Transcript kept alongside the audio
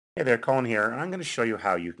Hey there, Colin here. I'm going to show you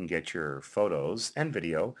how you can get your photos and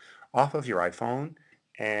video off of your iPhone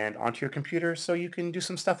and onto your computer so you can do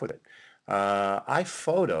some stuff with it.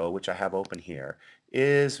 iPhoto, which I have open here,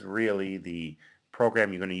 is really the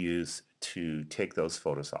program you're going to use to take those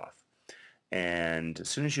photos off. And as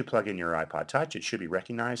soon as you plug in your iPod Touch, it should be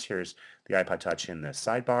recognized. Here's the iPod Touch in the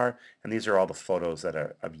sidebar, and these are all the photos that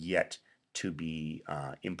are have yet to be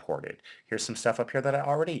imported. Here's some stuff up here that I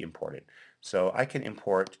already imported. So I can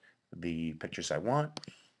import the pictures I want.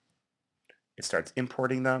 It starts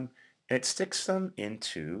importing them, and it sticks them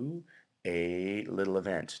into a little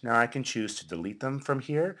event. Now I can choose to delete them from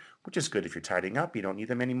here, which is good if you're tidying up. You don't need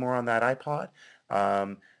them anymore on that iPod.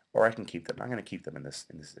 Um, or I can keep them. I'm going to keep them in this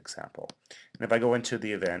example. And if I go into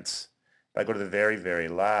the events, if I go to the very, very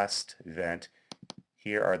last event,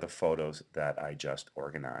 here are the photos that I just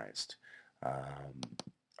organized. Um,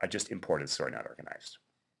 I just imported, sorry, not organized.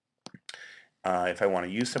 If I want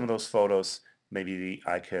to use some of those photos, maybe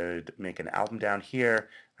I could make an album down here.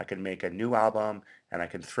 I could make a new album, and I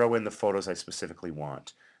can throw in the photos I specifically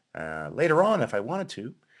want. Later on, if I wanted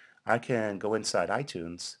to, I can go inside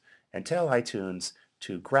iTunes and tell iTunes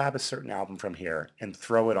to grab a certain album from here and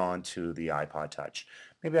throw it onto the iPod Touch.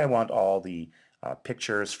 Maybe I want all the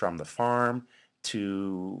pictures from the farm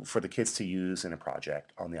for the kids to use in a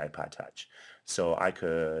project on the iPod Touch. So I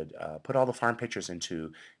could put all the farm pictures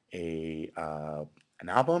into a an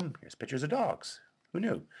album. Here's pictures of dogs. Who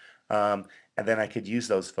knew? And then I could use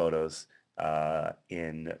those photos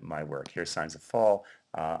in my work. Here's signs of fall.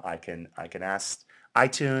 I can ask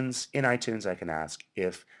iTunes. I can ask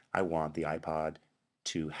if I want the iPod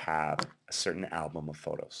to have a certain album of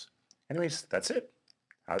photos. Anyways, that's it.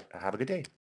 Have a good day.